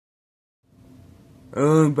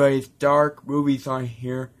Everybody's dark movies on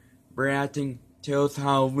here. Reacting Tales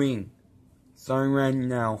Halloween. Starting right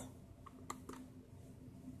now.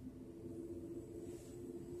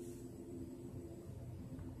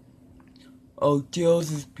 Oh,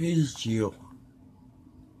 Tales is Pikachu.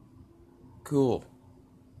 Cool.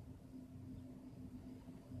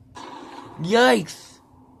 Yikes!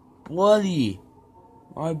 Bloody!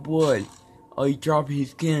 My blood. Oh, he dropped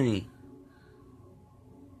his kidney.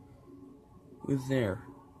 Who's there?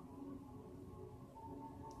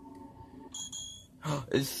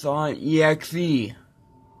 It's Sonic EXE.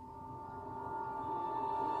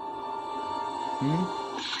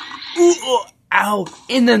 Ooh, ow!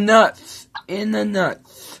 In the nuts! In the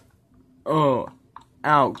nuts! Oh,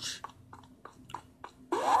 ouch.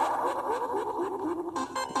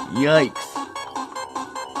 Yikes.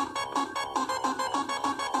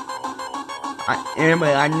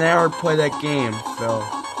 Anyway, I never played that game, so.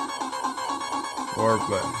 Or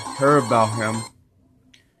but heard about him.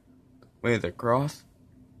 Wait, the cross?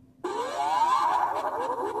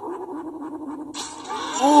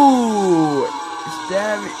 Ooh!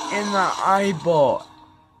 Stab in the eyeball.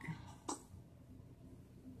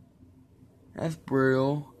 That's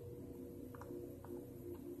brutal.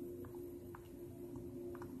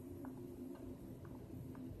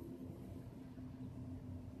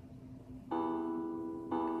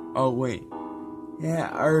 Oh wait.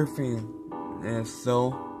 Yeah, everything is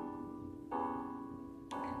so.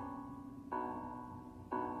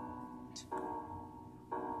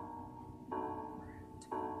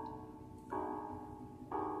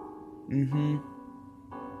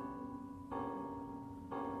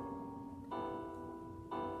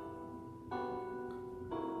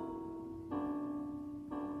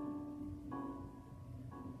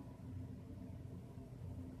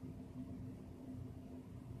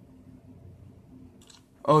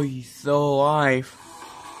 Oh, he's still alive.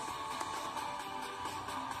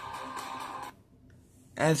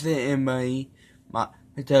 That's it, everybody.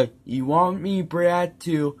 You want me, Brad,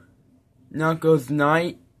 to Knuckles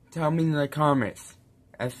Night? Tell me in the comments.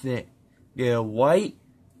 That's it. Get a like,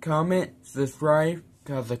 comment, subscribe,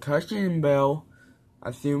 cause the cushion bell.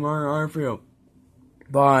 I see you on our video.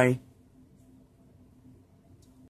 Bye.